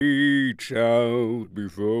reach out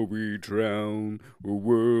before we drown. The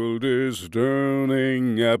world is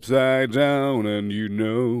turning upside down, and you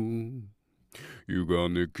know you're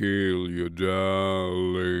gonna kill your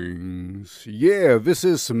darlings. Yeah, this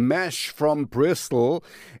is Mesh from Bristol.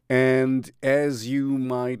 And as you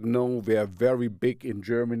might know, they're very big in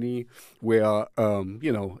Germany, where,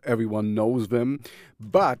 everyone knows them.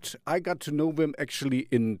 But I got to know them actually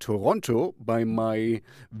in Toronto by my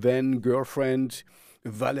then girlfriend,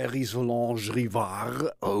 Valérie Solange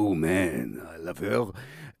Rivard. Oh man, I love her.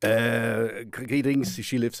 Greetings.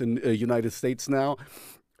 She lives in United States now.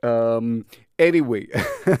 Anyway,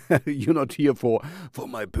 you're not here for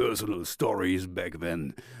my personal stories back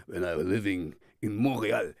then when I was living in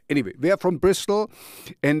Montreal. Anyway, they're from Bristol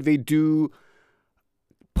and they do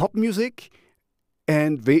pop music,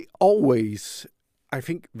 and I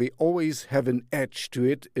think they always have an edge to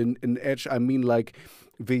it. An edge, I mean, like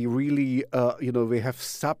they really, they have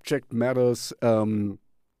subject matters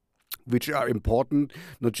which are important,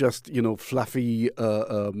 not just, fluffy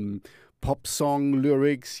pop song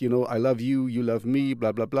lyrics, I love you, you love me,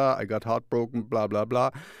 blah, blah, blah, I got heartbroken, blah, blah,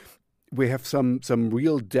 blah. We have some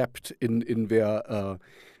real depth in their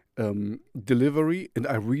delivery, and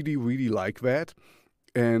I really, really like that.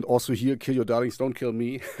 And also here, kill your darlings, don't kill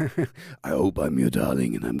me. I hope I'm your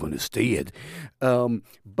darling and I'm going to stay it.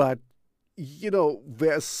 But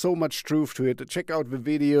there's so much truth to it. Check out the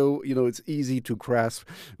video. It's easy to grasp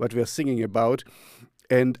what we're singing about.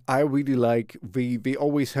 And I really like, they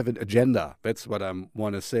always have an agenda. That's what I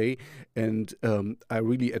want to say. And I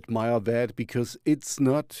really admire that, because it's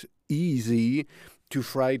not easy to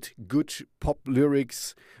write good pop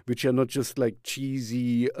lyrics, which are not just like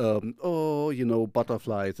cheesy,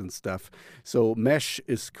 butterflies and stuff. So Mesh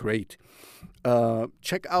is great.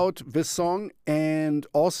 Check out this song. And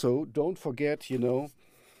also, don't forget,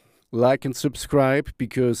 like and subscribe,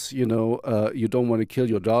 because, you don't want to kill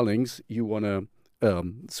your darlings. You want to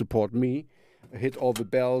support me, hit all the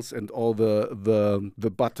bells and all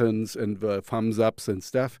the buttons and the thumbs ups and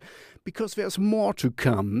stuff, because there's more to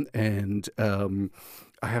come. And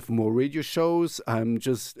I have more radio shows. I'm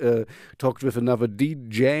just talked with another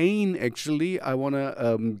DJ. Actually, I want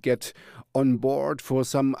to get on board for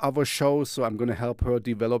some other shows, so I'm going to help her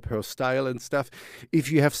develop her style and stuff.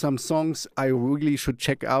 If you have some songs I really should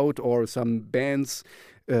check out, or some bands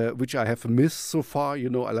which I have missed so far,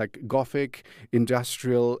 I like gothic,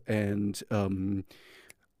 industrial, and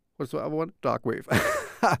what's the other one? Dark wave,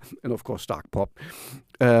 and of course dark pop.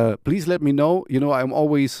 Please let me know. I'm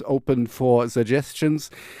always open for suggestions.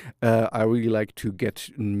 I really like to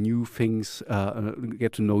get new things,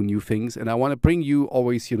 get to know new things, and I want to bring you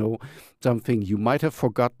always, something you might have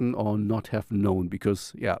forgotten or not have known,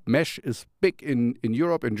 because Mesh is big in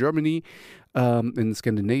Europe, in Germany, in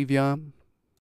Scandinavia.